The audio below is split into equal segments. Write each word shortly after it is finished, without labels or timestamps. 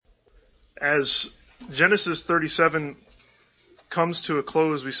As Genesis 37 comes to a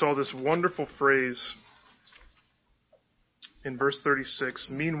close, we saw this wonderful phrase in verse 36.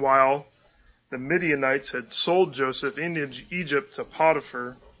 Meanwhile, the Midianites had sold Joseph into Egypt to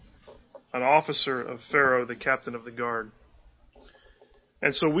Potiphar, an officer of Pharaoh, the captain of the guard.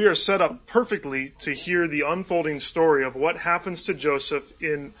 And so we are set up perfectly to hear the unfolding story of what happens to Joseph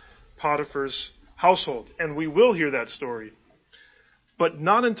in Potiphar's household. And we will hear that story. But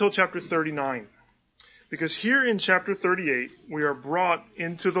not until chapter 39. Because here in chapter 38, we are brought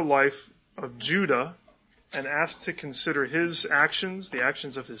into the life of Judah and asked to consider his actions, the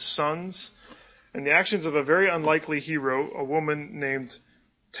actions of his sons, and the actions of a very unlikely hero, a woman named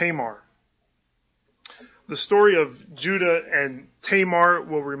Tamar. The story of Judah and Tamar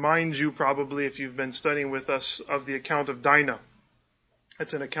will remind you probably, if you've been studying with us, of the account of Dinah.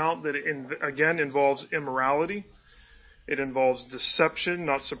 It's an account that, again, involves immorality. It involves deception,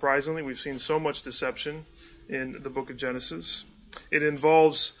 not surprisingly. We've seen so much deception in the book of Genesis. It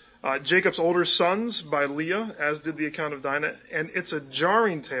involves Jacob's older sons by Leah, as did the account of Dinah. And it's a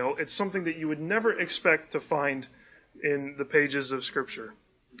jarring tale. It's something that you would never expect to find in the pages of Scripture.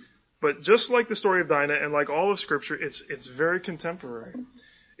 But just like the story of Dinah and like all of Scripture, it's very contemporary.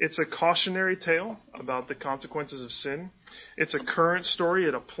 It's a cautionary tale about the consequences of sin. It's a current story.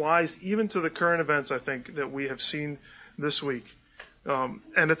 It applies even to the current events, I think, that we have seen this week.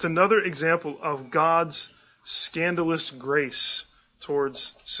 And it's another example of God's scandalous grace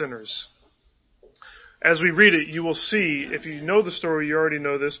towards sinners. As we read it, you will see, if you know the story, you already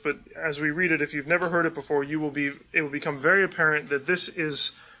know this, but as we read it, if you've never heard it before, it will become very apparent that this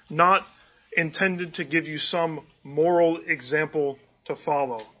is not intended to give you some moral example to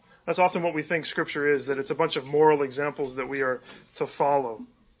follow. That's often what we think Scripture is, that it's a bunch of moral examples that we are to follow.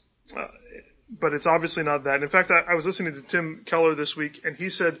 But it's obviously not that. In fact, I was listening to Tim Keller this week, and he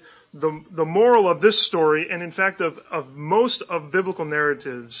said the moral of this story, and in fact of most of biblical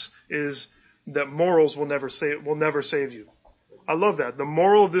narratives, is that morals will never save you. I love that. The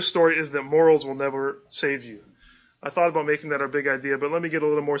moral of this story is that morals will never save you. I thought about making that our big idea, but let me get a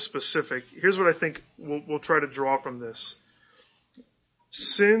little more specific. Here's what I think we'll try to draw from this.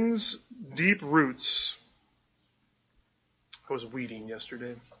 Sin's deep roots. I was weeding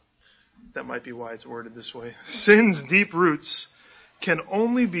yesterday. That might be why it's worded this way. Sin's deep roots can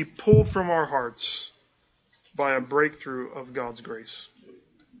only be pulled from our hearts by a breakthrough of God's grace.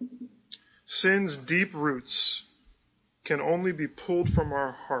 Sin's deep roots can only be pulled from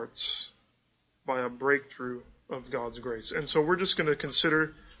our hearts by a breakthrough of God's grace. And so we're just going to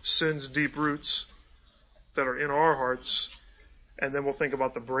consider sin's deep roots that are in our hearts, and then we'll think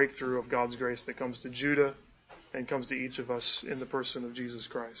about the breakthrough of God's grace that comes to Judah and comes to each of us in the person of Jesus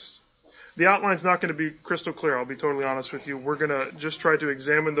Christ. The outline's not going to be crystal clear, I'll be totally honest with you. We're going to just try to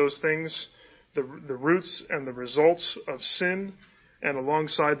examine those things, the roots and the results of sin, and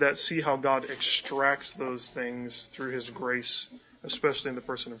alongside that, see how God extracts those things through His grace, especially in the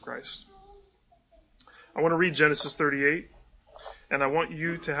person of Christ. I want to read Genesis 38, and I want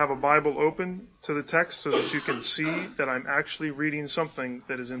you to have a Bible open to the text so that you can see that I'm actually reading something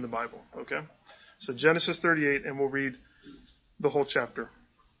that is in the Bible, okay? So Genesis 38, and we'll read the whole chapter.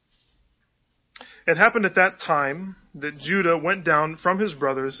 It happened at that time that Judah went down from his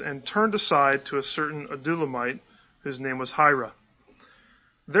brothers and turned aside to a certain Adullamite whose name was Hira.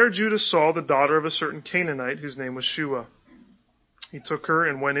 There Judah saw the daughter of a certain Canaanite whose name was Shua. He took her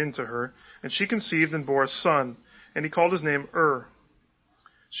and went into her, and she conceived and bore a son, and he called his name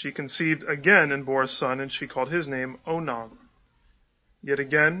She conceived again and bore a son, and she called his name Onan. Yet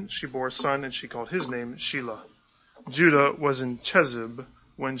again she bore a son, and she called his name Shelah. Judah was in Chezib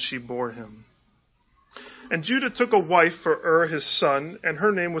when she bore him. And Judah took a wife for his son, and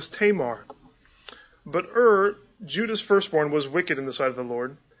her name was Tamar. But Judah's firstborn, was wicked in the sight of the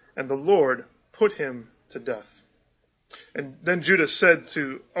Lord, and the Lord put him to death. And then Judah said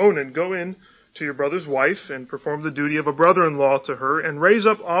to Onan, Go in to your brother's wife, and perform the duty of a brother-in-law to her, and raise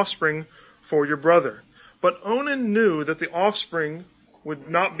up offspring for your brother. But Onan knew that the offspring would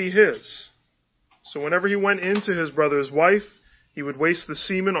not be his. So whenever he went into his brother's wife, he would waste the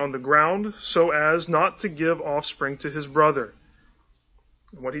semen on the ground, so as not to give offspring to his brother.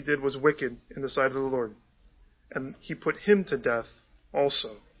 And what he did was wicked in the sight of the Lord. And he put him to death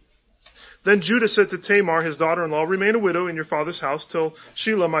also. Then Judah said to Tamar, his daughter-in-law, Remain a widow in your father's house till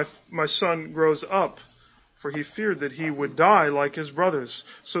Shelah, my son, grows up. For he feared that he would die like his brothers.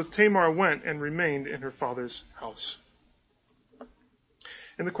 So Tamar went and remained in her father's house.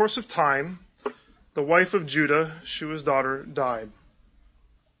 In the course of time, the wife of Judah, Shua's daughter, died.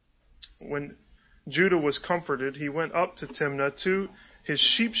 When Judah was comforted, he went up to Timnah to his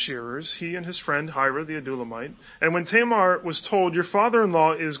sheep shearers, he and his friend Hira the Adullamite. And when Tamar was told, "Your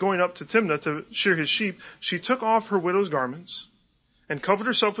father-in-law is going up to Timnah to shear his sheep," she took off her widow's garments and covered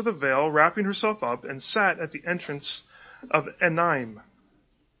herself with a veil, wrapping herself up, and sat at the entrance of Enaim,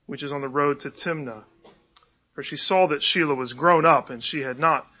 which is on the road to Timnah. For she saw that Shelah was grown up, and she had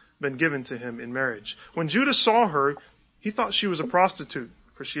not been given to him in marriage. When Judah saw her, he thought she was a prostitute,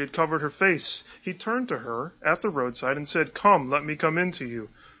 for she had covered her face. He turned to her at the roadside and said, "Come, let me come in to you,"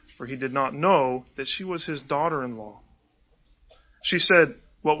 for he did not know that she was his daughter-in-law. She said,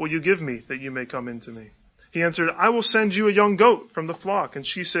 "What will you give me that you may come in to me?" He answered, "I will send you a young goat from the flock." And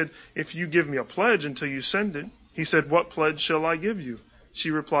she said, "If you give me a pledge until you send it." He said, "What pledge shall I give you?"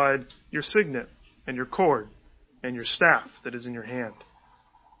 She replied, "Your signet and your cord and your staff that is in your hand."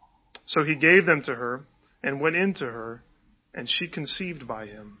 So he gave them to her and went in to her, and she conceived by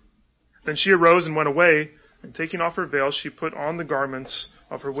him. Then she arose and went away, and taking off her veil, she put on the garments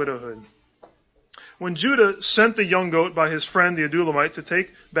of her widowhood. When Judah sent the young goat by his friend the Adullamite to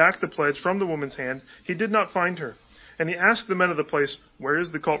take back the pledge from the woman's hand, he did not find her. And he asked the men of the place, "Where is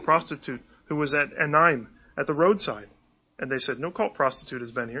the cult prostitute who was at Enaim, at the roadside?" And they said, "No cult prostitute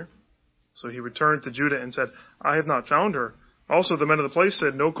has been here." So he returned to Judah and said, "I have not found her." Also the men of the place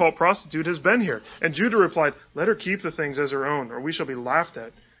said, "No cult prostitute has been here." And Judah replied, "Let her keep the things as her own, or we shall be laughed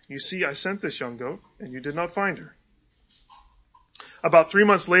at. You see, I sent this young goat, and you did not find her." About 3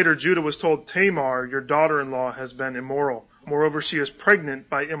 months later, Judah was told, "Tamar, your daughter-in-law, has been immoral. Moreover, she is pregnant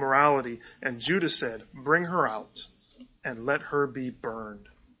by immorality." And Judah said, "Bring her out, and let her be burned."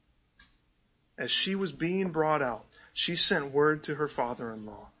 As she was being brought out, she sent word to her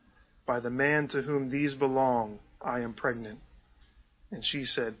father-in-law, "By the man to whom these belong, I am pregnant." And she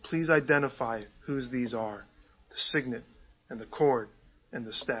said, "Please identify whose these are, the signet and the cord and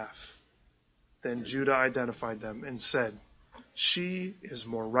the staff." Then Judah identified them and said, "She is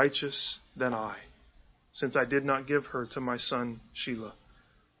more righteous than I, since I did not give her to my son Shelah."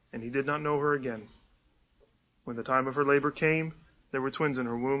 And he did not know her again. When the time of her labor came, there were twins in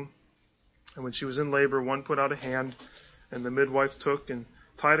her womb. And when she was in labor, one put out a hand, and the midwife took and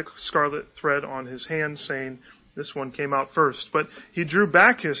tied a scarlet thread on his hand, saying, "This one came out first." But he drew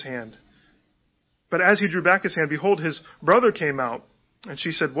back his hand. But as he drew back his hand, behold, his brother came out. And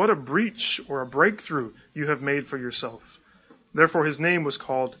she said, "What a breach or a breakthrough you have made for yourself." Therefore his name was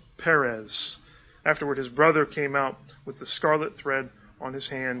called Perez. Afterward his brother came out with the scarlet thread on his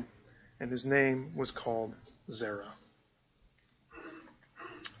hand, and his name was called Zerah.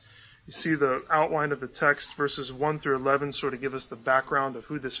 You see the outline of the text, verses 1 through 11 sort of give us the background of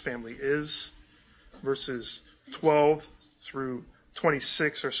who this family is. Verses 12 through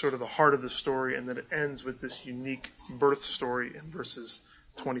 26 are sort of the heart of the story, and then it ends with this unique birth story in verses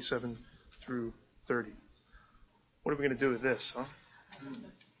 27 through 30. What are we going to do with this, huh?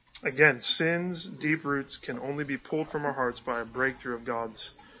 Again, sin's deep roots can only be pulled from our hearts by a breakthrough of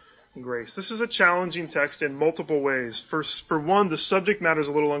God's grace. This is a challenging text in multiple ways. For one, the subject matter is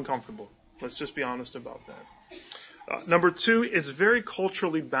a little uncomfortable. Let's just be honest about that. Number two, it's very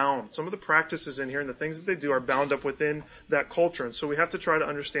culturally bound. Some of the practices in here and the things that they do are bound up within that culture. And so we have to try to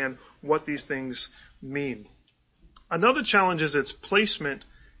understand what these things mean. Another challenge is its placement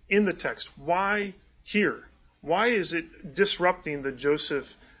in the text. Why here? Why is it disrupting the Joseph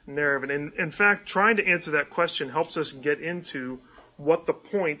narrative? And in fact, trying to answer that question helps us get into what the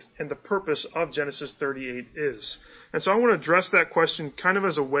point and the purpose of Genesis 38 is. And so I want to address that question kind of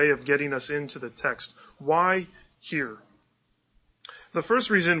as a way of getting us into the text. Why here? The first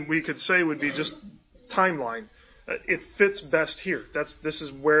reason we could say would be just timeline. It fits best here. This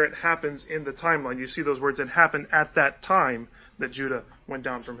is where it happens in the timeline. You see those words, "It happened at that time that Judah went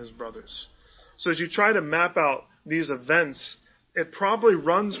down from his brothers." So as you try to map out these events, it probably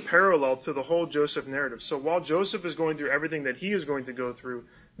runs parallel to the whole Joseph narrative. So while Joseph is going through everything that he is going to go through,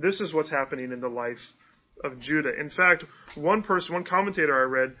 this is what's happening in the life of Judah. In fact, one commentator I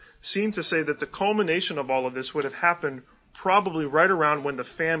read seemed to say that the culmination of all of this would have happened probably right around when the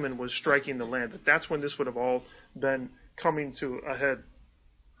famine was striking the land. But that's when this would have all been coming to a head.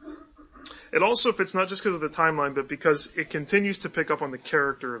 It also fits not just because of the timeline, but because it continues to pick up on the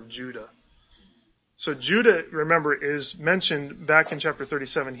character of Judah. So Judah, remember, is mentioned back in chapter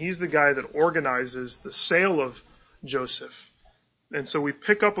 37. He's the guy that organizes the sale of Joseph. And so we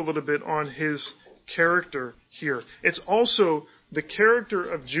pick up a little bit on his character here. It's also the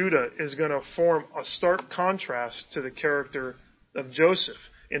character of Judah is going to form a stark contrast to the character of Joseph.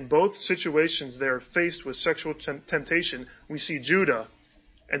 In both situations, they are faced with sexual temptation. We see Judah,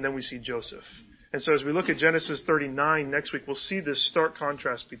 and then we see Joseph. And so as we look at Genesis 39 next week, we'll see this stark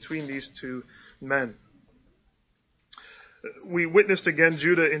contrast between these two men. We witnessed again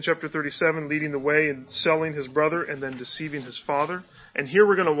Judah in chapter 37 leading the way and selling his brother and then deceiving his father. And here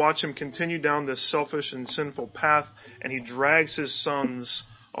we're going to watch him continue down this selfish and sinful path, and he drags his sons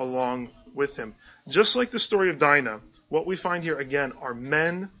along with him. Just like the story of Dinah, what we find here again are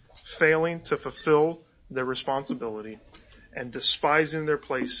men failing to fulfill their responsibility and despising their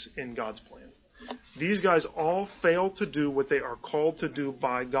place in God's plan. These guys all fail to do what they are called to do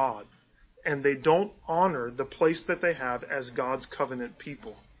by God, and they don't honor the place that they have as God's covenant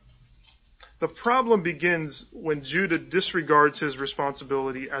people. The problem begins when Judah disregards his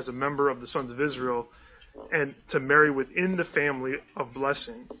responsibility as a member of the sons of Israel and to marry within the family of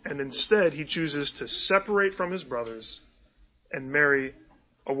blessing. And instead, he chooses to separate from his brothers and marry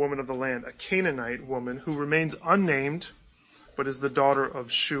a woman of the land, a Canaanite woman who remains unnamed, but is the daughter of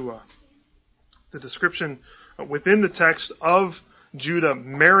Shua. The description within the text of Judah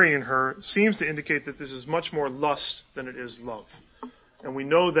marrying her seems to indicate that this is much more lust than it is love. And we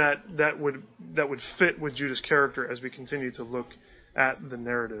know that would fit with Judah's character as we continue to look at the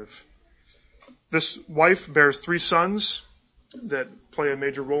narrative. This wife bears 3 sons that play a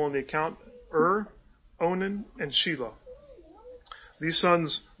major role in the account: Onan, and Shelah. These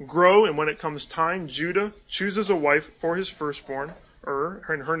sons grow, and when it comes time, Judah chooses a wife for his firstborn,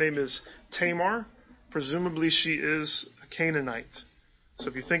 and her name is Tamar. Presumably she is a Canaanite. So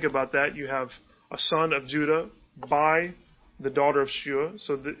if you think about that, you have a son of Judah by the daughter of Shua.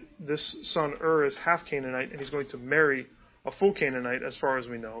 So this son is half Canaanite, and he's going to marry a full Canaanite as far as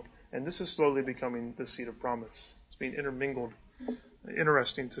we know. And this is slowly becoming the seed of promise. It's being intermingled.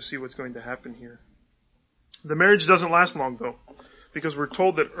 Interesting to see what's going to happen here. The marriage doesn't last long, though, because we're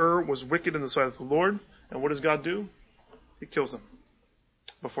told that was wicked in the sight of the Lord. And what does God do? He kills him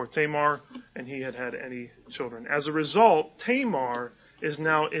before Tamar and he had any children. As a result, Tamar is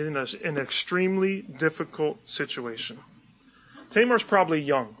now in an extremely difficult situation. Tamar's probably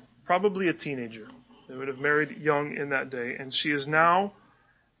young, probably a teenager. They would have married young in that day. And she is now,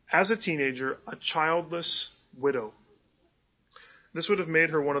 as a teenager, a childless widow. This would have made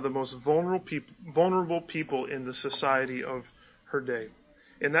her one of the most vulnerable people in the society of her day.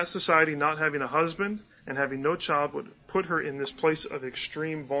 In that society, not having a husband and having no child would put her in this place of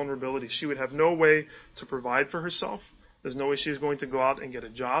extreme vulnerability. She would have no way to provide for herself. There's no way she was going to go out and get a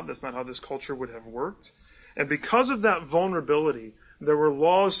job. That's not how this culture would have worked. And because of that vulnerability, there were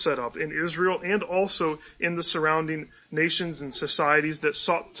laws set up in Israel and also in the surrounding nations and societies that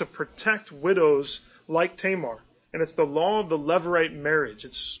sought to protect widows like Tamar. And it's the law of the Levirate marriage.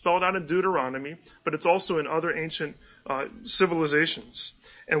 It's spelled out in Deuteronomy, but it's also in other ancient civilizations.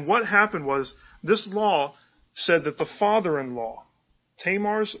 And what happened was, this law said that the father-in-law,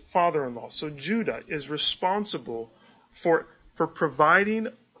 Tamar's father-in-law, so Judah, is responsible for providing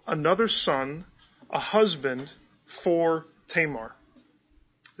another son, a husband, for Tamar.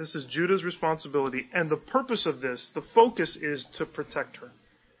 This is Judah's responsibility. And the purpose of this, the focus is to protect her.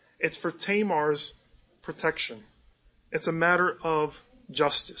 It's for Tamar's protection. It's a matter of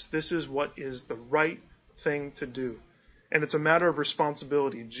justice. This is what is the right thing to do. And it's a matter of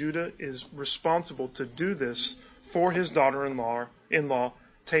responsibility. Judah is responsible to do this for his daughter-in-law,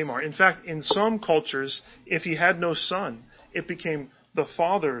 Tamar. In fact, in some cultures, if he had no son, it became the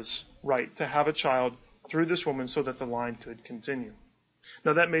father's right to have a child through this woman so that the line could continue.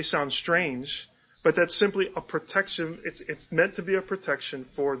 Now that may sound strange, but that's simply a protection. It's meant to be a protection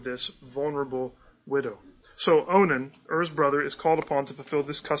for this vulnerable widow. So Onan, brother, is called upon to fulfill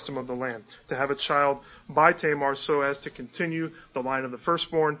this custom of the land, to have a child by Tamar so as to continue the line of the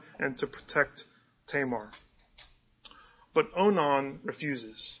firstborn and to protect Tamar. But Onan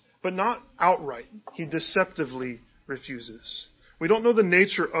refuses, but not outright. He deceptively refuses. We don't know the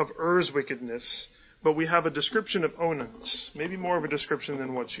nature of wickedness, but we have a description of Onan's, maybe more of a description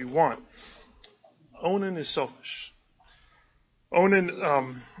than what you want. Onan is selfish.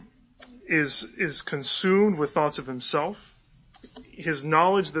 Onan is consumed with thoughts of himself. His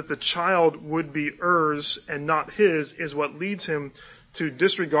knowledge that the child would be and not his is what leads him to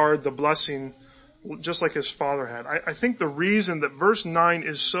disregard the blessing just like his father had. I think the reason that verse 9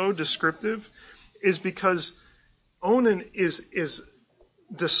 is so descriptive is because Onan is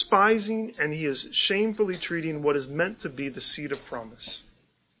despising and he is shamefully treating what is meant to be the seed of promise.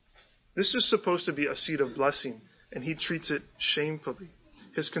 This is supposed to be a seed of blessing, and he treats it shamefully.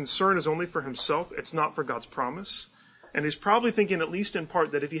 His concern is only for himself. It's not for God's promise. And he's probably thinking, at least in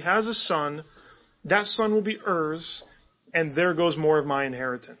part, that if he has a son, that son will be and there goes more of my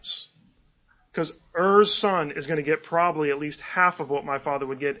inheritance. Because son is going to get probably at least half of what my father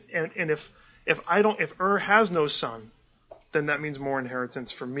would get. And if has no son, then that means more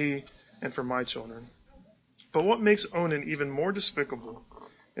inheritance for me and for my children. But what makes Onan even more despicable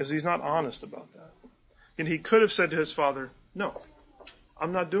is he's not honest about that. And he could have said to his father, no,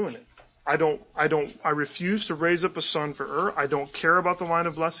 I'm not doing it. I refuse to raise up a son for Ur. I don't care about the line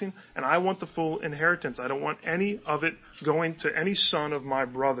of blessing, and I want the full inheritance. I don't want any of it going to any son of my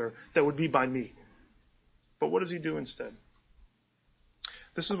brother that would be by me. But what does he do instead?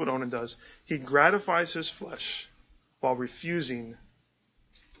 This is what Onan does. He gratifies his flesh while refusing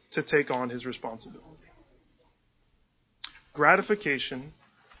to take on his responsibility. Gratification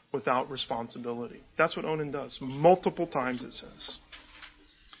without responsibility. That's what Onan does. Multiple times it says.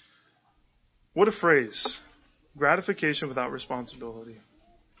 What a phrase. Gratification without responsibility.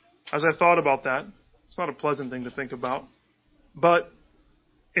 As I thought about that, it's not a pleasant thing to think about, but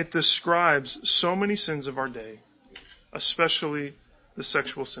it describes so many sins of our day, especially the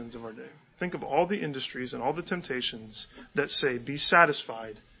sexual sins of our day. Think of all the industries and all the temptations that say, be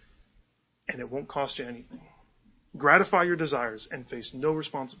satisfied, and it won't cost you anything. Gratify your desires and face no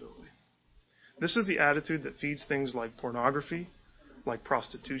responsibility. This is the attitude that feeds things like pornography, like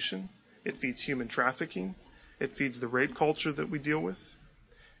prostitution. It feeds human trafficking. It feeds the rape culture that we deal with.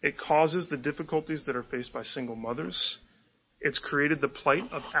 It causes the difficulties that are faced by single mothers. It's created the plight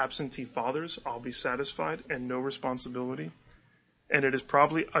of absentee fathers. I'll be satisfied and no responsibility. And it is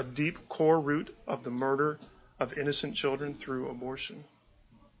probably a deep core root of the murder of innocent children through abortion.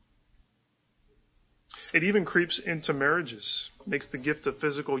 It even creeps into marriages, makes the gift of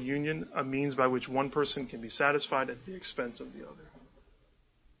physical union a means by which one person can be satisfied at the expense of the other.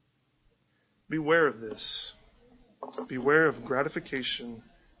 Beware of this. Beware of gratification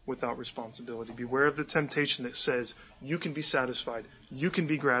without responsibility. Beware of the temptation that says you can be satisfied, you can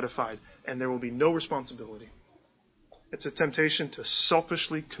be gratified, and there will be no responsibility. It's a temptation to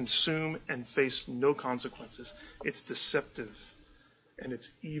selfishly consume and face no consequences. It's deceptive and it's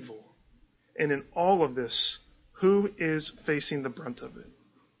evil. And in all of this, who is facing the brunt of it?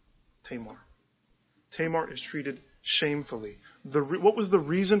 Tamar. Tamar is treated shamefully. What was the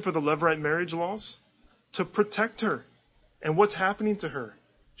reason for the Levirate marriage laws? To protect her. And what's happening to her?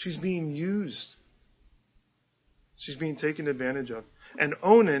 She's being used. She's being taken advantage of. And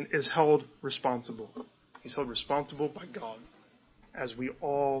Onan is held responsible. He's held responsible by God, as we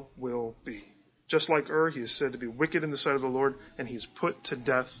all will be. Just like Ur, he is said to be wicked in the sight of the Lord, and he is put to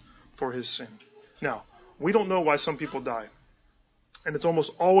death for his sin. Now, we don't know why some people die. And it's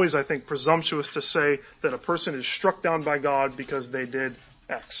almost always, I think, presumptuous to say that a person is struck down by God because they did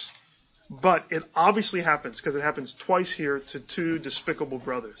X. But it obviously happens, because it happens twice here to two despicable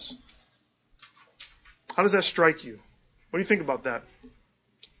brothers. How does that strike you? What do you think about that?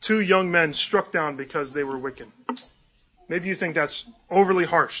 Two young men struck down because they were wicked. Maybe you think that's overly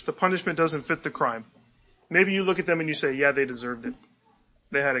harsh. The punishment doesn't fit the crime. Maybe you look at them and you say, yeah, they deserved it.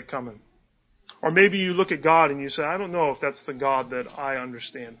 They had it coming. Or maybe you look at God and you say, I don't know if that's the God that I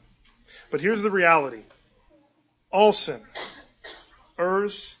understand. But here's the reality. All sin.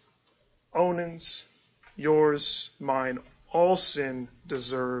 Ur's, Onan's, yours, mine, all sin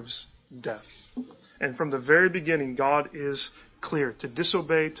deserves death. And from the very beginning, God is clear. To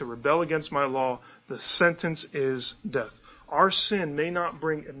disobey, to rebel against my law, the sentence is death. Our sin may not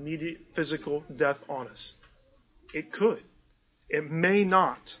bring immediate physical death on us. It could. It may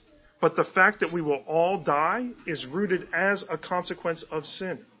not. But the fact that we will all die is rooted as a consequence of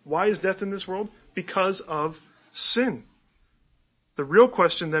sin. Why is death in this world? Because of sin. The real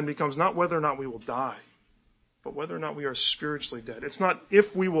question then becomes not whether or not we will die, but whether or not we are spiritually dead. It's not if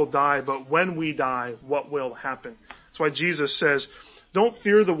we will die, but when we die, what will happen. That's why Jesus says, don't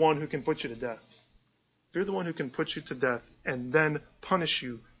fear the one who can put you to death. Fear the one who can put you to death and then punish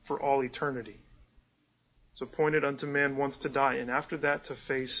you for all eternity. It's appointed unto man once to die, and after that to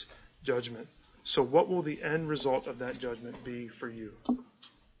face judgment. So what will the end result of that judgment be for you?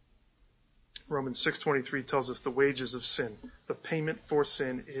 Romans 6:23 tells us the wages of sin, the payment for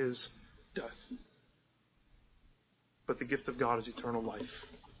sin is death. But the gift of God is eternal life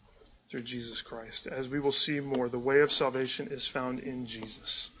through Jesus Christ. As we will see more, the way of salvation is found in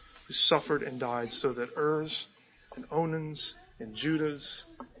Jesus, who suffered and died so that Ur's and Onan's and Judah's,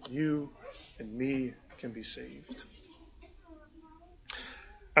 you and me can be saved.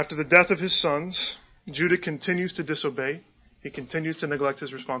 After the death of his sons, Judah continues to disobey. He continues to neglect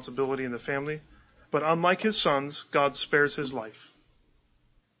his responsibility in the family. But unlike his sons, God spares his life.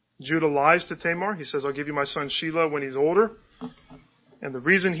 Judah lies to Tamar. He says, I'll give you my son Shelah when he's older. And the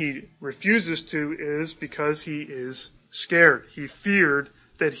reason he refuses to is because he is scared. He feared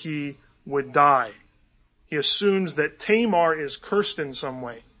that he would die. He assumes that Tamar is cursed in some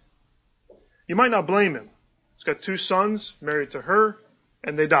way. You might not blame him. He's got two sons married to her,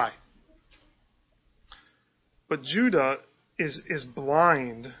 and they die. But Judah is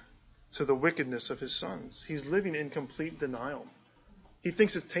blind to the wickedness of his sons. He's living in complete denial. He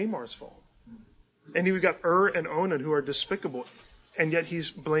thinks it's Tamar's fault. And we've got and Onan who are despicable, and yet he's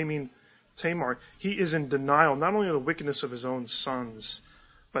blaming Tamar. He is in denial not only of the wickedness of his own sons,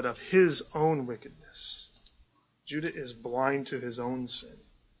 but of his own wickedness. Judah is blind to his own sin.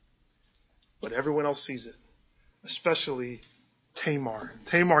 But everyone else sees it, especially Tamar.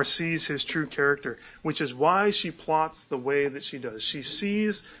 Tamar sees his true character, which is why she plots the way that she does. She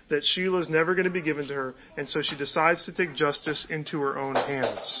sees that Sheila's never going to be given to her, and so she decides to take justice into her own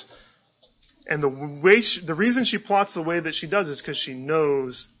hands. And the reason she plots the way that she does is because she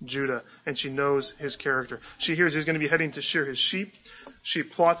knows Judah and she knows his character. She hears he's going to be heading to shear his sheep. She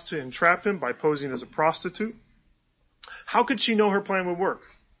plots to entrap him by posing as a prostitute. How could she know her plan would work?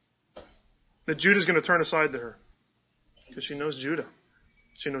 That Judah's going to turn aside to her. Because she knows Judah.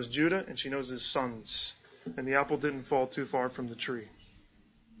 She knows Judah and she knows his sons. And the apple didn't fall too far from the tree.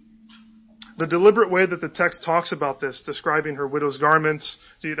 The deliberate way that the text talks about this, describing her widow's garments,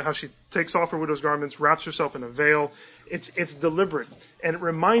 how she takes off her widow's garments, wraps herself in a veil, it's deliberate. And it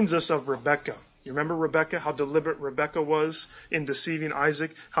reminds us of Rebekah. You remember Rebekah, how deliberate Rebekah was in deceiving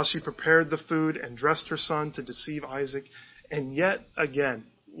Isaac, how she prepared the food and dressed her son to deceive Isaac. And yet again,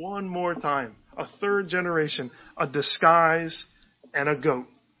 one more time, a third generation, a disguise and a goat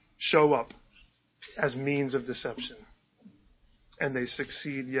show up as means of deception. And they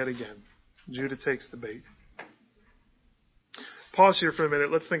succeed yet again. Judah takes the bait. Pause here for a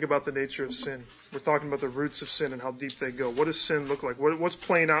minute. Let's think about the nature of sin. We're talking about the roots of sin and how deep they go. What does sin look like? What's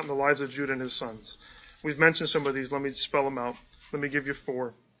playing out in the lives of Judah and his sons? We've mentioned some of these. Let me spell them out. Let me give you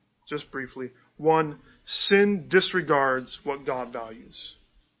 4, just briefly. 1, sin disregards what God values.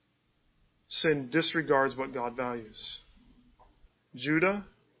 Sin disregards what God values. Judah,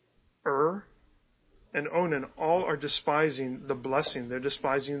 and Onan all are despising the blessing. They're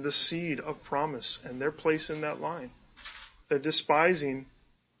despising the seed of promise and their place in that line. They're despising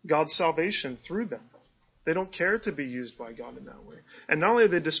God's salvation through them. They don't care to be used by God in that way. And not only are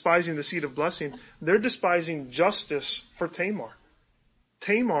they despising the seed of blessing, they're despising justice for Tamar.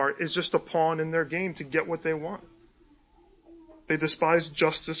 Tamar is just a pawn in their game to get what they want. They despise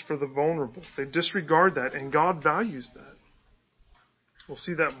justice for the vulnerable. They disregard that, and God values that. We'll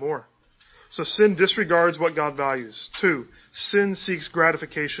see that more. So sin disregards what God values. 2, sin seeks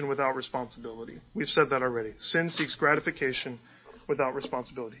gratification without responsibility. We've said that already. Sin seeks gratification without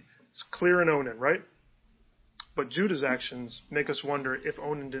responsibility. It's clear in Onan, right? But Judah's actions make us wonder if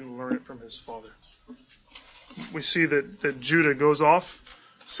Onan didn't learn it from his father. We see that Judah goes off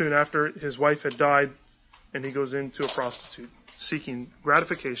soon after his wife had died, and he goes into a prostitute, seeking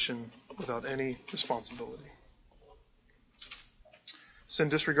gratification without any responsibility. Sin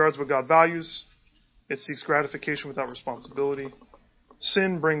disregards what God values. It seeks gratification without responsibility.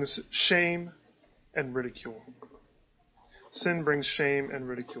 Sin brings shame and ridicule. Sin brings shame and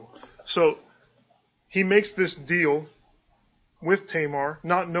ridicule. So he makes this deal with Tamar,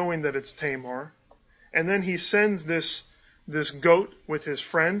 not knowing that it's Tamar. And then he sends this goat with his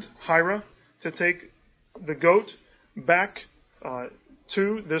friend, Hira, to take the goat back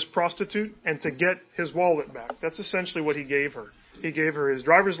to this prostitute and to get his wallet back. That's essentially what he gave her. He gave her his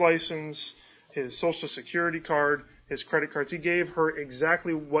driver's license, his social security card, his credit cards. He gave her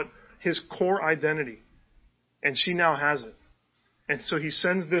exactly what his core identity. And she now has it. And so he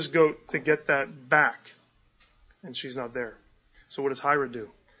sends this goat to get that back. And she's not there. So what does Hira do?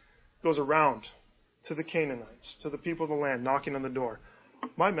 Goes around to the Canaanites, to the people of the land, knocking on the door.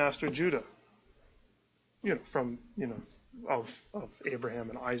 My master Judah, of Abraham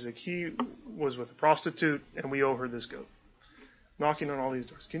and Isaac, he was with a prostitute, and we owe her this goat. Knocking on all these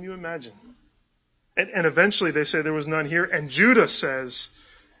doors. Can you imagine? And eventually they say there was none here, and Judah says,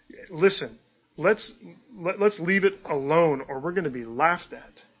 listen, let's leave it alone, or we're going to be laughed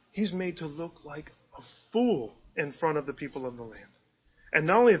at. He's made to look like a fool in front of the people of the land. And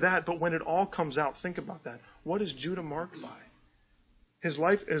not only that, but when it all comes out, think about that. What is Judah marked by? His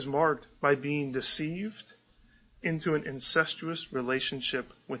life is marked by being deceived into an incestuous relationship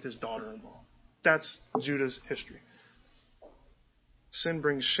with his daughter-in-law. That's Judah's history. Sin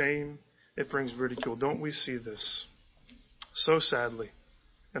brings shame. It brings ridicule. Don't we see this so sadly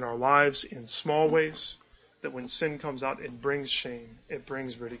in our lives in small ways, that when sin comes out, it brings shame. It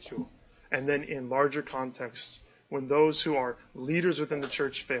brings ridicule. And then in larger contexts, when those who are leaders within the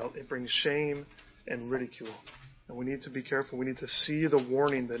church fail, it brings shame and ridicule. And we need to be careful. We need to see the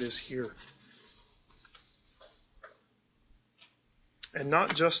warning that is here. And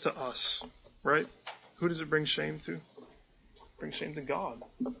not just to us, right? Who does it bring shame to? It brings shame to God.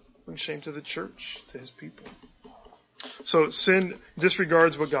 Bring shame to the church, to his people. So sin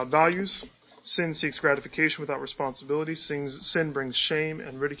disregards what God values. Sin seeks gratification without responsibility. Sin brings shame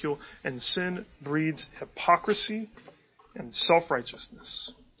and ridicule. And sin breeds hypocrisy and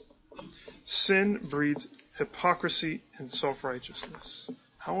self-righteousness. Sin breeds hypocrisy and self-righteousness.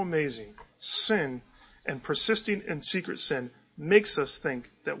 How amazing. Sin and persisting in secret sin makes us think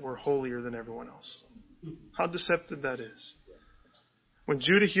that we're holier than everyone else. How deceptive that is. When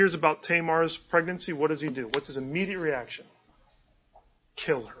Judah hears about Tamar's pregnancy, what does he do? What's his immediate reaction?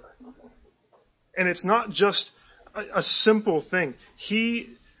 Kill her. And it's not just a simple thing.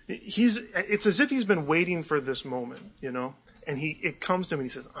 It's as if he's been waiting for this moment, And it comes to him and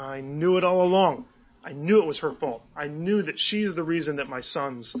he says, I knew it all along. I knew it was her fault. I knew that she's the reason that my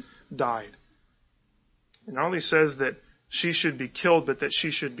sons died. And not only says that she should be killed, but that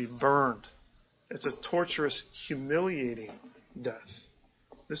she should be burned. It's a torturous, humiliating death.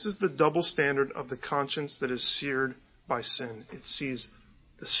 This is the double standard of the conscience that is seared by sin. It sees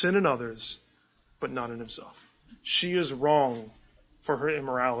the sin in others, but not in himself. She is wrong for her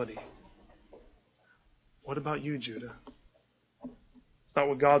immorality. What about you, Judah? It's not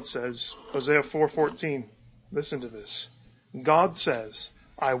what God says. Hosea 4:14. Listen to this. God says,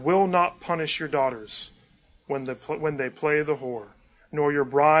 I will not punish your daughters when they play the whore, nor your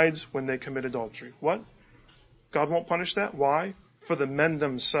brides when they commit adultery. What? God won't punish that? Why? For the men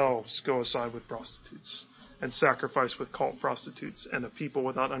themselves go aside with prostitutes and sacrifice with cult prostitutes, and a people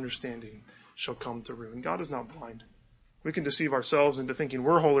without understanding shall come to ruin. God is not blind. We can deceive ourselves into thinking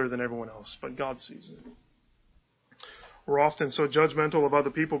we're holier than everyone else, but God sees it. We're often so judgmental of other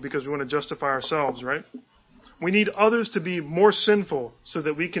people because we want to justify ourselves, right? We need others to be more sinful so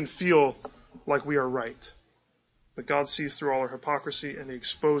that we can feel like we are right. But God sees through all our hypocrisy and he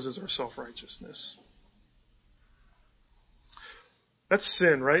exposes our self-righteousness. That's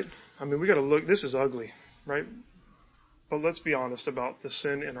sin, right? I mean, we got to look. This is ugly, right? But let's be honest about the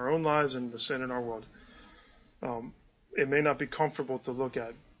sin in our own lives and the sin in our world. It may not be comfortable to look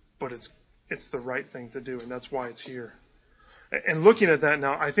at, but it's the right thing to do, and that's why it's here. And looking at that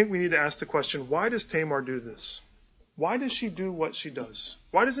now, I think we need to ask the question, why does Tamar do this? Why does she do what she does?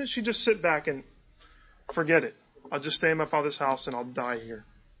 Why doesn't she just sit back and forget it? I'll just stay in my father's house and I'll die here.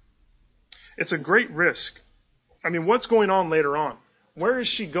 It's a great risk. I mean, what's going on later on? Where is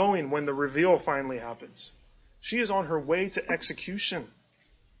she going when the reveal finally happens? She is on her way to execution.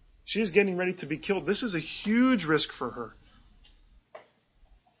 She is getting ready to be killed. This is a huge risk for her.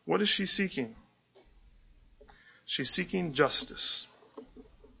 What is she seeking? She's seeking justice.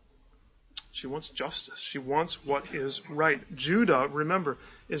 She wants justice. She wants what is right. Judah, remember,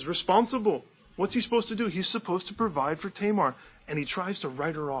 is responsible. What's he supposed to do? He's supposed to provide for Tamar, and he tries to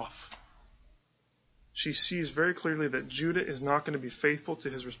write her off. She sees very clearly that Judah is not going to be faithful to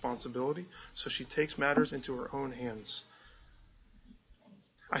his responsibility, so she takes matters into her own hands.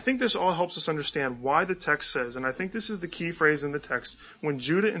 I think this all helps us understand why the text says, and I think this is the key phrase in the text, when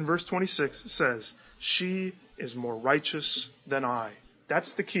Judah in verse 26 says, she is more righteous than I.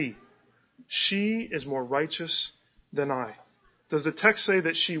 That's the key. She is more righteous than I. Does the text say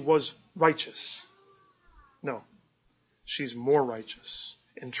that she was righteous? No. She's more righteous.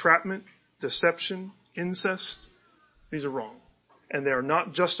 Entrapment, deception, incest, these are wrong. And they are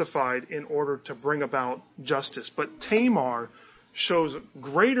not justified in order to bring about justice. But Tamar shows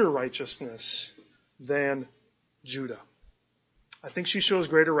greater righteousness than Judah. I think she shows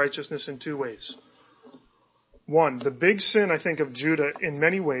greater righteousness in two ways. One, the big sin, I think, of Judah in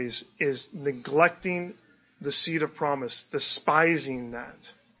many ways is neglecting the seed of promise, despising that.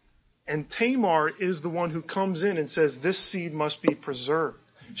 And Tamar is the one who comes in and says, this seed must be preserved.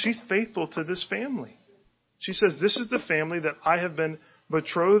 She's faithful to this family. She says, this is the family that I have been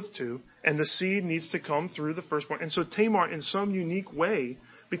betrothed to, and the seed needs to come through the firstborn. And so Tamar, in some unique way,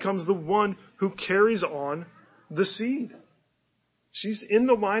 becomes the one who carries on the seed. She's in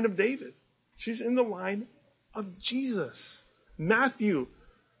the line of David. She's in the line of Jesus. Matthew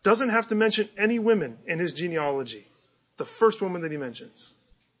doesn't have to mention any women in his genealogy. The first woman that he mentions,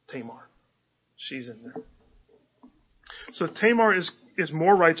 Tamar. She's in there. So Tamar is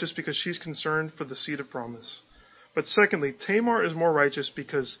more righteous because she's concerned for the seed of promise. But secondly, Tamar is more righteous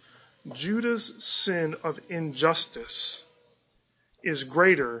because Judah's sin of injustice is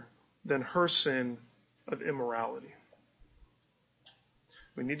greater than her sin of immorality.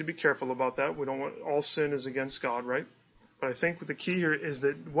 We need to be careful about that. We don't want all sin is against God, right? But I think the key here is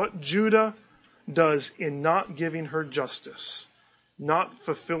that what Judah does in not giving her justice, not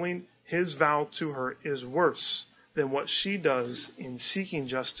fulfilling his vow to her, is worse than what she does in seeking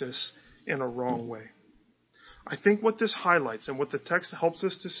justice in a wrong way. I think what this highlights and what the text helps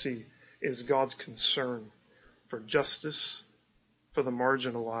us to see is God's concern for justice, for the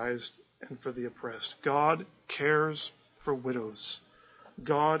marginalized, and for the oppressed. God cares for widows.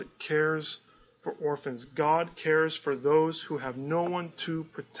 God cares for orphans. God cares for those who have no one to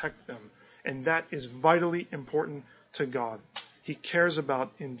protect them. And that is vitally important to God. He cares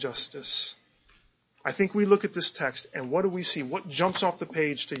about injustice. I think we look at this text, and what do we see? What jumps off the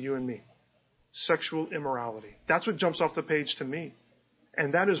page to you and me? Sexual immorality. That's what jumps off the page to me.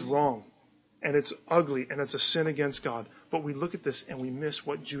 And that is wrong. And it's ugly, and it's a sin against God. But we look at this, and we miss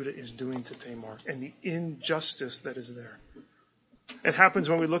what Judah is doing to Tamar, and the injustice that is there. It happens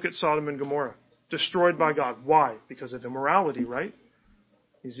when we look at Sodom and Gomorrah. Destroyed by God. Why? Because of immorality, right?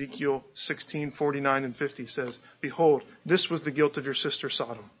 Ezekiel 16:49 and 50 says, "Behold, this was the guilt of your sister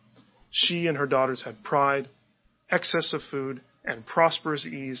Sodom. She and her daughters had pride, excess of food, and prosperous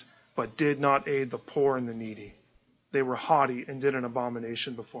ease, but did not aid the poor and the needy. They were haughty and did an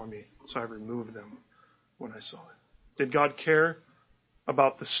abomination before me, so I removed them when I saw it." Did God care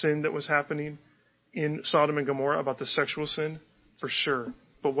about the sin that was happening in Sodom and Gomorrah, about the sexual sin? For sure.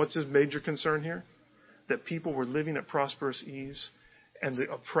 But what's his major concern here? That people were living at prosperous ease, and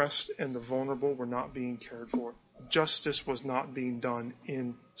the oppressed and the vulnerable were not being cared for. Justice was not being done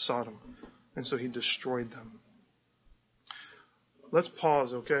in Sodom, and so he destroyed them. Let's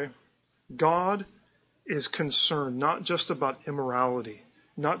pause, okay? God is concerned not just about immorality,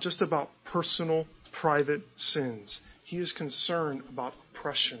 not just about personal, private sins. He is concerned about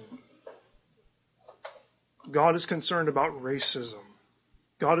oppression. God is concerned about racism.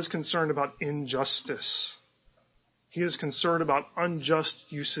 God is concerned about injustice. He is concerned about unjust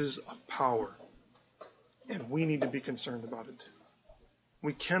uses of power. And we need to be concerned about it too.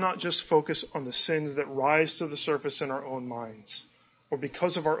 We cannot just focus on the sins that rise to the surface in our own minds, or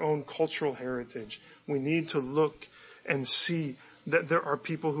because of our own cultural heritage. We need to look and see that there are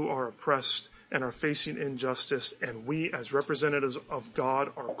people who are oppressed and are facing injustice, and we as representatives of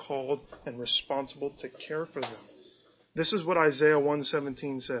God are called and responsible to care for them. This is what Isaiah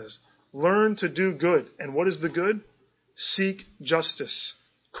 1:17 says. Learn to do good. And what is the good? Seek justice.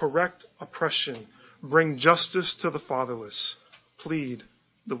 Correct oppression. Bring justice to the fatherless. Plead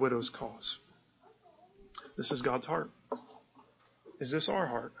the widow's cause. This is God's heart. Is this our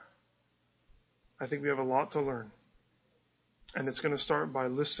heart? I think we have a lot to learn. And it's going to start by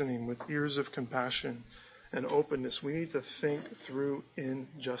listening with ears of compassion and openness. We need to think through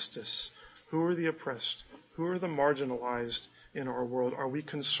injustice. Who are the oppressed? Who are the marginalized in our world? Are we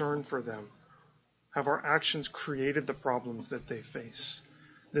concerned for them? Have our actions created the problems that they face?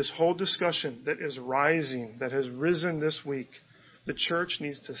 This whole discussion that is rising, that has risen this week, the church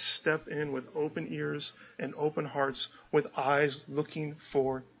needs to step in with open ears and open hearts, with eyes looking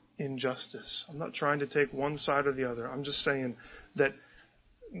for injustice. I'm not trying to take one side or the other. I'm just saying that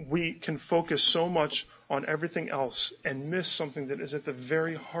we can focus so much on everything else and miss something that is at the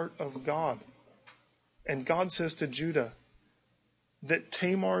very heart of God. And God says to Judah that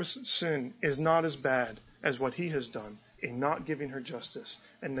Tamar's sin is not as bad as what he has done in not giving her justice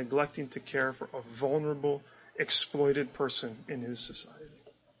and neglecting to care for a vulnerable, exploited person in his society.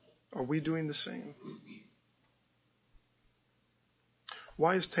 Are we doing the same?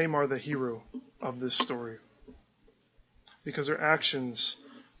 Why is Tamar the hero of this story? Because her actions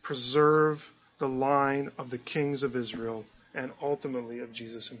preserve the line of the kings of Israel and ultimately of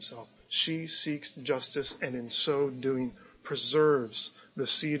Jesus himself. She seeks justice and in so doing preserves the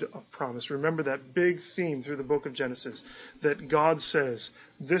seed of promise. Remember that big theme through the book of Genesis, that God says,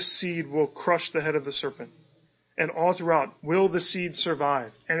 this seed will crush the head of the serpent. And all throughout, will the seed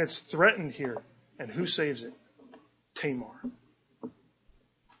survive? And it's threatened here. And who saves it? Tamar.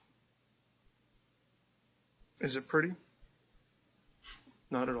 Is it pretty?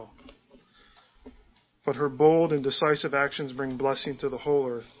 Not at all. But her bold and decisive actions bring blessing to the whole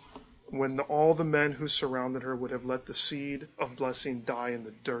earth, when all the men who surrounded her would have let the seed of blessing die in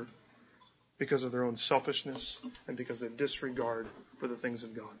the dirt because of their own selfishness and because of their disregard for the things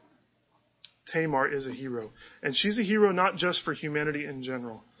of God. Tamar is a hero. And she's a hero not just for humanity in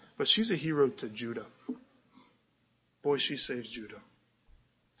general, but she's a hero to Judah. Boy, she saves Judah.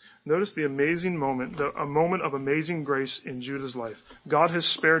 Notice the amazing moment, a moment of amazing grace in Judah's life. God has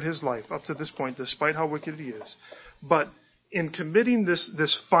spared his life up to this point, despite how wicked he is. But in committing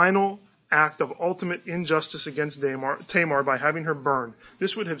this final act of ultimate injustice against Tamar by having her burned,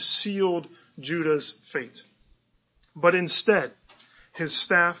 this would have sealed Judah's fate. But instead, his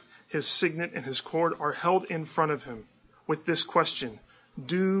staff, his signet, and his cord are held in front of him with this question: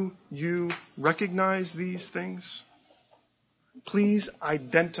 do you recognize these things? Please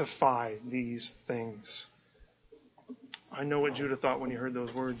identify these things. I know what Judah thought when he heard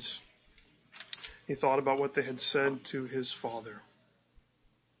those words. He thought about what they had said to his father.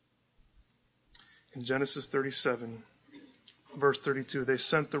 In Genesis 37, verse 32, they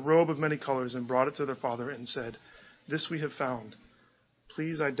sent the robe of many colors and brought it to their father and said, "This we have found.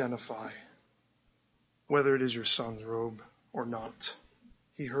 Please identify whether it is your son's robe or not."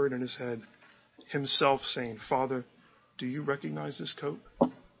 He heard in his head himself saying, "Father, do you recognize this coat?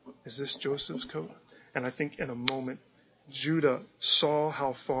 Is this Joseph's coat?" And I think in a moment, Judah saw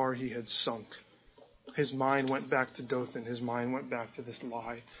how far he had sunk. His mind went back to Dothan. His mind went back to this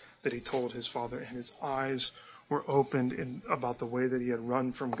lie that he told his father, and his eyes were opened about the way that he had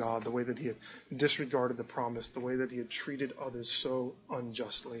run from God, the way that he had disregarded the promise, the way that he had treated others so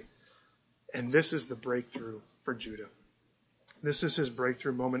unjustly. And this is the breakthrough for Judah. This is his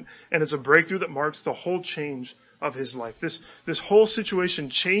breakthrough moment, and it's a breakthrough that marks the whole change of his life. This whole situation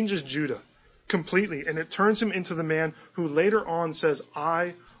changes Judah completely, and it turns him into the man who later on says,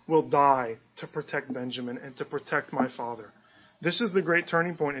 "I will die to protect Benjamin and to protect my father." This is the great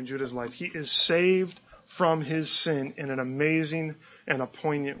turning point in Judah's life. He is saved from his sin in an amazing and a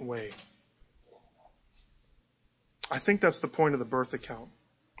poignant way. I think that's the point of the birth account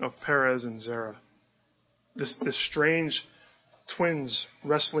of Perez and Zerah. This strange twins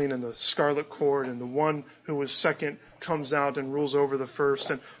wrestling in the scarlet cord, and the one who was second comes out and rules over the first.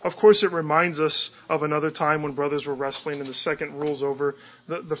 And of course it reminds us of another time when brothers were wrestling and the second rules over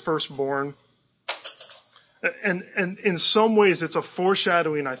the firstborn. And in some ways it's a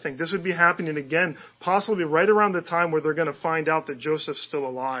foreshadowing, I think. This would be happening again, possibly right around the time where they're going to find out that Joseph's still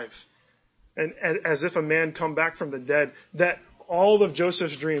alive. And as if a man come back from the dead, that all of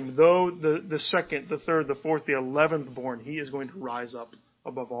Joseph's dream, though the second, the third, the fourth, the 11th born, he is going to rise up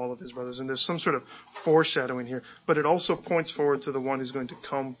above all of his brothers. And there's some sort of foreshadowing here. But it also points forward to the one who's going to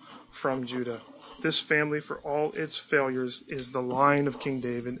come from Judah. This family, for all its failures, is the line of King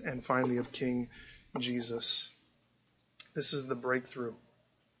David and finally of King Jesus. This is the breakthrough.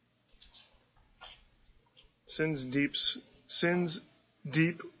 Sin's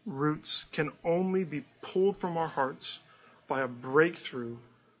deep roots can only be pulled from our hearts by a breakthrough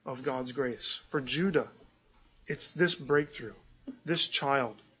of God's grace. For Judah, it's this breakthrough, this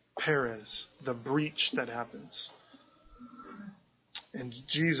child, Perez, the breach that happens. And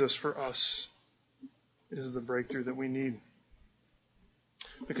Jesus, for us, is the breakthrough that we need.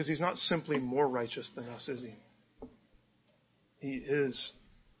 Because he's not simply more righteous than us, is he? He is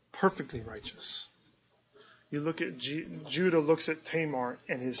perfectly righteous. You look at Judah looks at Tamar,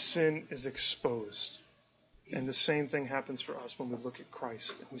 and his sin is exposed. And the same thing happens for us when we look at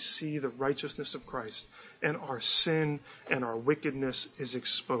Christ. And we see the righteousness of Christ, and our sin and our wickedness is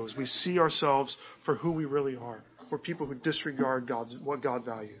exposed. We see ourselves for who we really are. We're people who disregard what God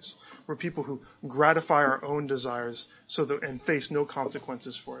values. We're people who gratify our own desires and face no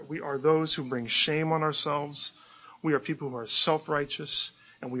consequences for it. We are those who bring shame on ourselves. We are people who are self-righteous,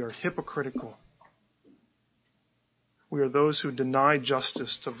 and we are hypocritical. We are those who deny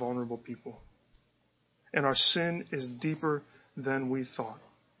justice to vulnerable people. And our sin is deeper than we thought.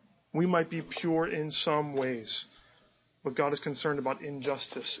 We might be pure in some ways, but God is concerned about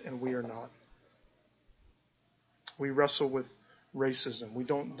injustice, and we are not. We wrestle with racism. We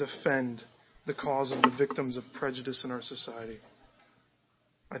don't defend the cause of the victims of prejudice in our society.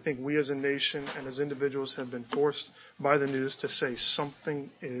 I think we as a nation and as individuals have been forced by the news to say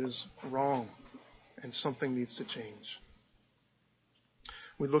something is wrong and something needs to change.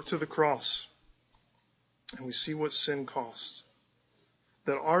 We look to the cross and we see what sin costs.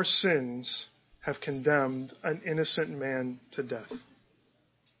 That our sins have condemned an innocent man to death.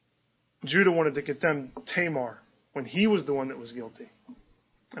 Judah wanted to condemn Tamar when he was the one that was guilty.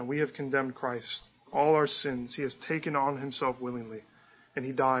 And we have condemned Christ. All our sins he has taken on himself willingly. And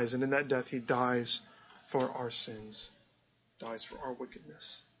he dies. And in that death he dies for our sins. Dies for our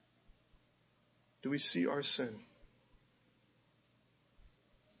wickedness. Do we see our sin?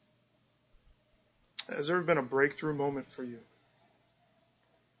 Has there ever been a breakthrough moment for you?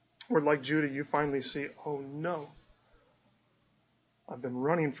 Or like Judah, you finally see, oh no, I've been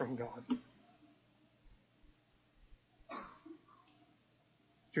running from God.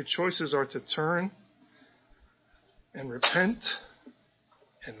 Your choices are to turn and repent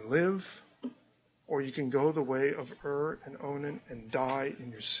and live, or you can go the way of and Onan and die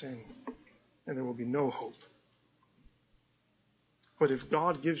in your sin, and there will be no hope. But if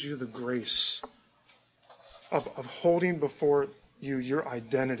God gives you the grace of holding before you your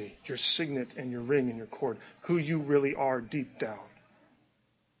identity, your signet and your ring and your cord, who you really are deep down,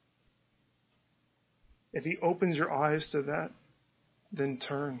 if he opens your eyes to that, then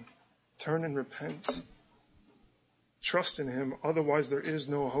turn and repent. Trust in Him, otherwise there is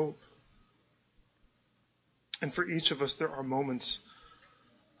no hope. And for each of us, there are moments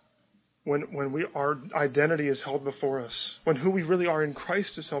when our identity is held before us, when who we really are in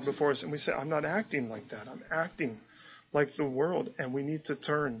Christ is held before us, and we say, I'm not acting like that. I'm acting like the world, and we need to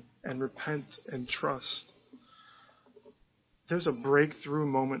turn and repent and trust. There's a breakthrough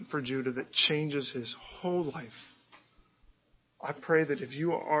moment for Judah that changes his whole life. I pray that if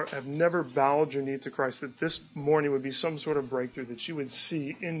you have never bowed your knee to Christ, that this morning would be some sort of breakthrough, that you would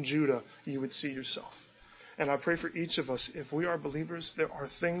see in Judah, you would see yourself. And I pray for each of us, if we are believers, there are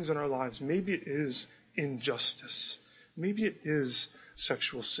things in our lives. Maybe it is injustice. Maybe it is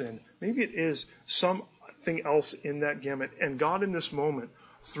sexual sin. Maybe it is something else in that gamut. And God in this moment,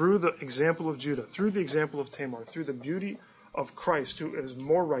 through the example of Judah, through the example of Tamar, through the beauty of Christ, who is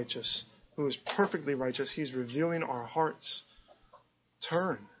more righteous, who is perfectly righteous, He's revealing our hearts.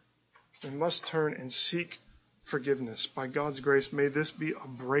 Turn. We must turn and seek forgiveness. By God's grace, may this be a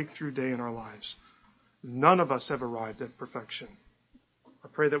breakthrough day in our lives. None of us have arrived at perfection. I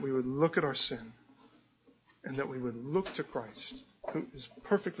pray that we would look at our sin and that we would look to Christ, who is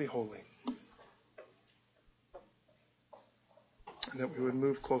perfectly holy, and that we would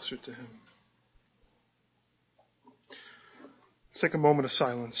move closer to Him. Let's take a moment of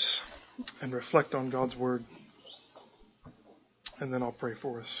silence and reflect on God's Word, and then I'll pray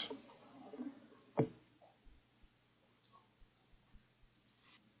for us.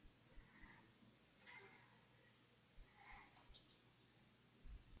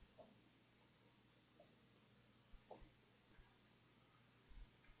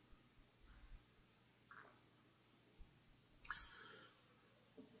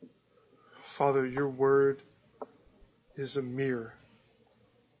 Father, your Word is a mirror,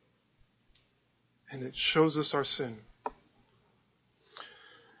 and it shows us our sin.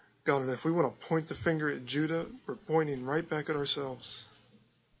 God, and if we want to point the finger at Judah, we're pointing right back at ourselves.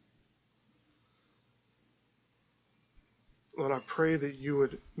 Lord, I pray that you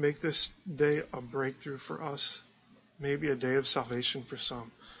would make this day a breakthrough for us, maybe a day of salvation for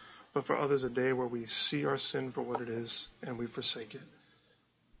some, but for others a day where we see our sin for what it is and we forsake it.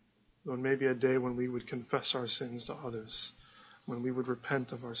 Lord, maybe a day when we would confess our sins to others, when we would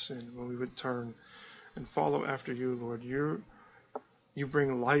repent of our sin, when we would turn and follow after you, Lord. You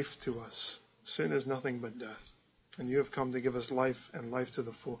bring life to us. Sin is nothing but death, and you have come to give us life and life to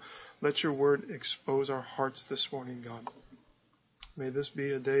the full. Let your word expose our hearts this morning, God. May this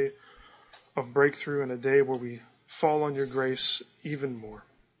be a day of breakthrough and a day where we fall on your grace even more.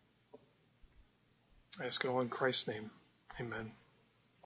 I ask it all in Christ's name. Amen.